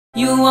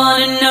You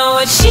wanna know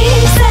what she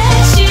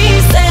said,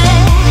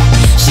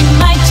 she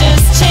might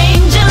just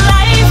change your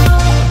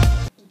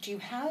life. Do you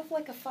have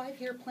like a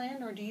 5-year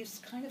plan, or do you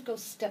kind of go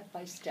step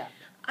by step?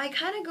 I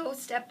kind of go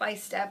step by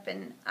step,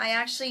 and I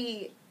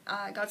actually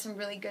got some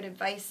really good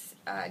advice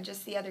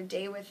just the other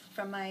day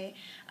from my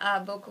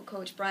vocal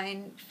coach,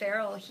 Brian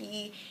Farrell.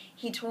 He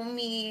told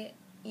me,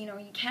 you know,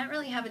 you can't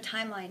really have a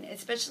timeline,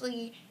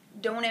 especially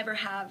don't ever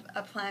have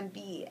a plan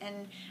B.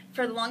 And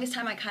for the longest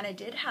time I kind of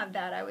did have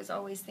that. I was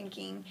always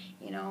thinking,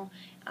 you know,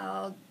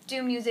 I'll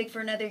do music for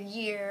another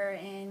year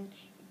and,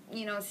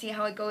 you know, see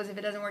how it goes. If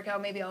it doesn't work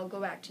out, maybe I'll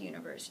go back to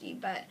university.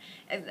 But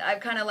I've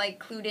kind of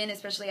like clued in,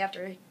 especially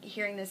after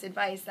hearing this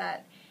advice,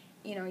 that,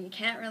 you know, you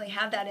can't really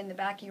have that in the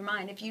back of your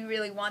mind. If you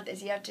really want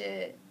this, you have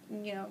to,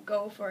 you know,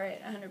 go for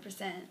it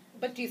 100%.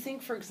 But do you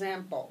think, for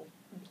example,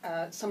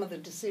 some of the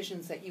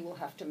decisions that you will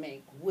have to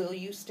make, will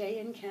you stay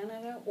in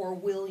Canada, or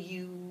will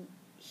you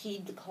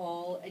heed the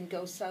call and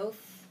go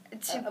south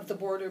of the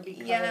border?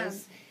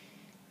 Because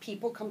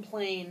people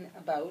complain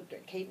about,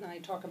 Kate and I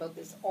talk about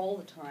this all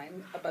the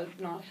time, about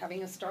not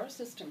having a star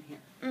system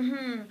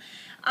here.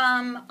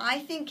 I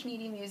think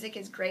Canadian music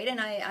is great, and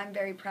I'm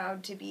very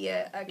proud to be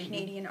a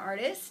Canadian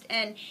artist.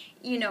 And,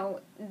 you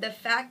know, the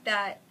fact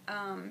that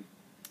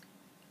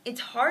it's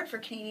hard for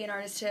Canadian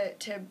artists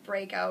to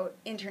break out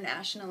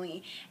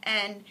internationally,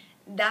 and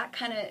that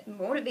kind of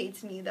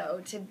motivates me,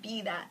 though, to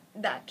be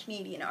that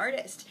Canadian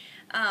artist.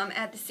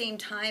 At the same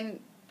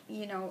time,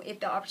 you know, if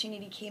the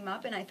opportunity came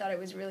up and I thought it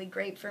was really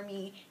great for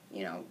me,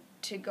 you know,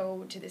 to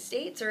go to the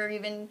States, or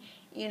even,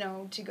 you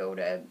know, to go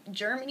to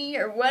Germany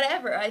or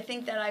whatever, I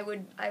think that I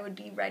would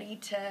be ready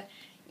to,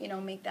 you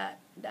know, make that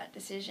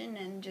decision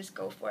and just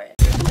go for it.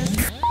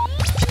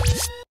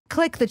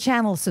 Click the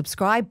channel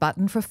subscribe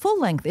button for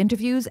full-length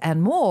interviews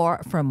and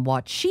more from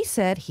What She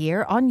Said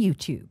here on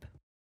YouTube.